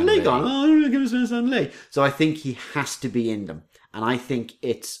 where's Stan Lee gone? Oh, I'm going to give us Stan Lee. So I think he has to be in them, and I think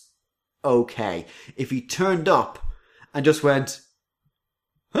it's okay. If he turned up and just went...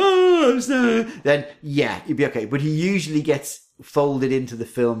 then he'd be okay. But he usually gets folded into the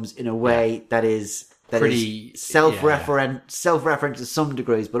films in a way that is pretty self-referent to some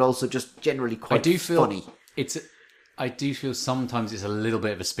degrees, but also just generally quite funny. I do feel sometimes it's a little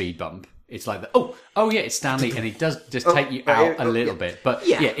bit of a speed bump. It's like it's Stan Lee, and he does just take you out a little bit. But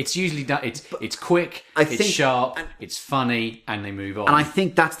it's usually done. It's quick, it's sharp, it's funny, and they move on. And I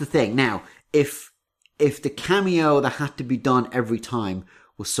think that's the thing. Now, if the cameo that had to be done every time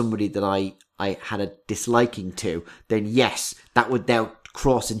was somebody that I had a disliking to, then yes, that would now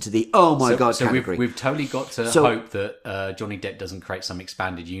cross into the God category. We've totally got to hope that Johnny Depp doesn't create some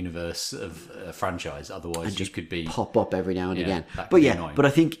expanded universe of franchise. Otherwise, you could be pop up every now and again. But I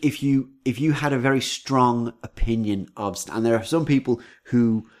think if you had a very strong opinion of, and there are some people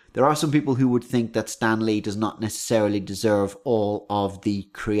who would think that Stan Lee does not necessarily deserve all of the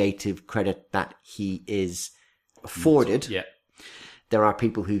creative credit that he is afforded. Yeah. There are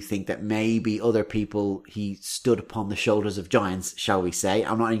people who think that maybe other people he stood upon the shoulders of giants, shall we say.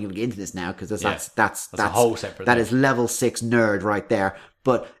 I'm not even going to get into this now because that's a whole separate thing. Is level 6 nerd right there.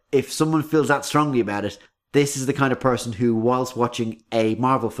 But if someone feels that strongly about it, this is the kind of person who, whilst watching a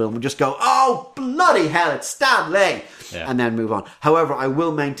Marvel film, would just go, oh, bloody hell, it's Stan Lee! Yeah. And then move on. However, I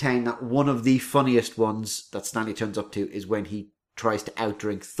will maintain that one of the funniest ones that Stan Lee turns up to is when he tries to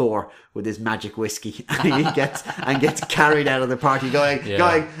outdrink Thor with his magic whiskey and he gets carried out of the party going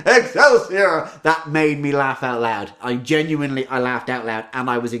Excelsior. That made me laugh out loud. I laughed out loud,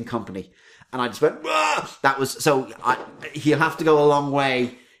 and I was in company, and I just went, ah! That was so he'll have to go a long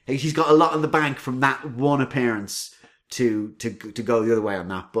way. He's got a lot in the bank from that one appearance to go the other way on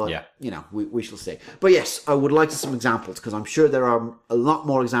that, but we shall see. But yes, I would like some examples, because I'm sure there are a lot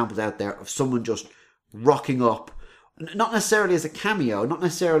more examples out there of someone just rocking up. Not necessarily as a cameo, not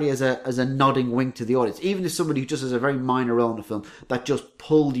necessarily as a nodding wink to the audience. Even if somebody who just has a very minor role in the film that just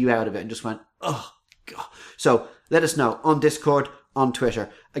pulled you out of it and just went, oh God. So let us know on Discord, on Twitter.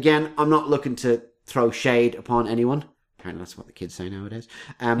 Again, I'm not looking to throw shade upon anyone. Apparently that's what the kids say nowadays.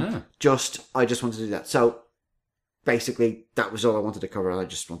 I just wanted to do that. So basically, that was all I wanted to cover. I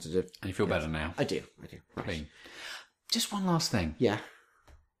just wanted to. And you feel better now? I do. Right. Clean. Just one last thing. Yeah.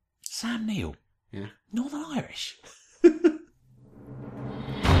 Sam Neill. Yeah. Northern Irish.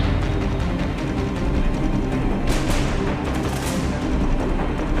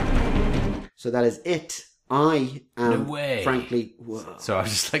 So that is it. I am, frankly... Whoa. So I was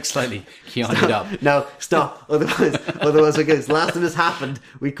just like slightly Keanu'd up. No, stop. Otherwise, because last time this happened,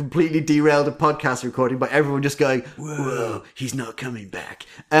 we completely derailed a podcast recording by everyone just going, whoa, he's not coming back.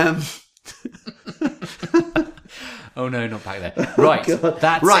 Oh no, not back there. Right,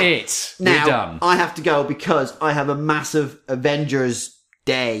 that's it. Now, we're done. I have to go because I have a massive Avengers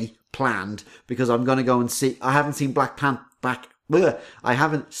Day planned, because I'm going to go and see... I haven't seen Black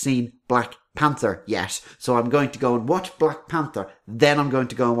Panther yet, so I'm going to go and watch Black Panther, then I'm going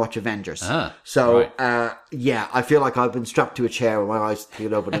to go and watch Avengers. I feel like I've been strapped to a chair with my eyes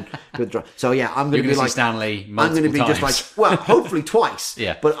feel open and so yeah, I'm going to be like Stanley. I'm going to be times. just like, well, hopefully twice.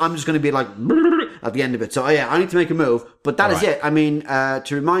 Yeah, but I'm just going to be like, at the end of it. So I need to make a move, but that is it. I mean, to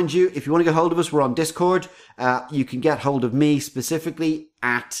remind you, if you want to get hold of us, we're on Discord. You can get hold of me specifically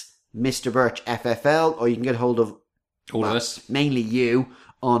at Mr. Birch FFL, or you can get hold of all of us, mainly you,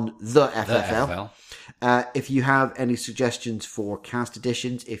 on the FFL. If you have any suggestions for cast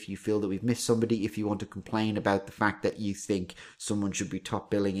additions, if you feel that we've missed somebody, if you want to complain about the fact that you think someone should be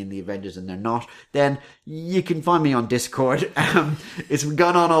top billing in the Avengers and they're not, then you can find me on Discord. It's been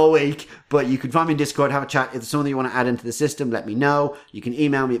going on all week, but you can find me on Discord, have a chat. If there's something you want to add into the system, let me know. You can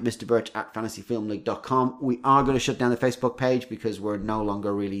email me at mrbirch@fantasyfilmleague.com. We are going to shut down the Facebook page because we're no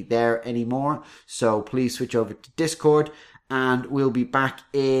longer really there anymore. So please switch over to Discord, and we'll be back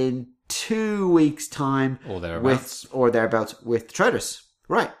in 2 weeks' time, or thereabouts, with Traders.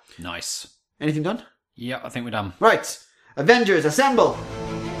 Right. Nice. Anything done? Yeah, I think we're done. Right. Avengers, assemble!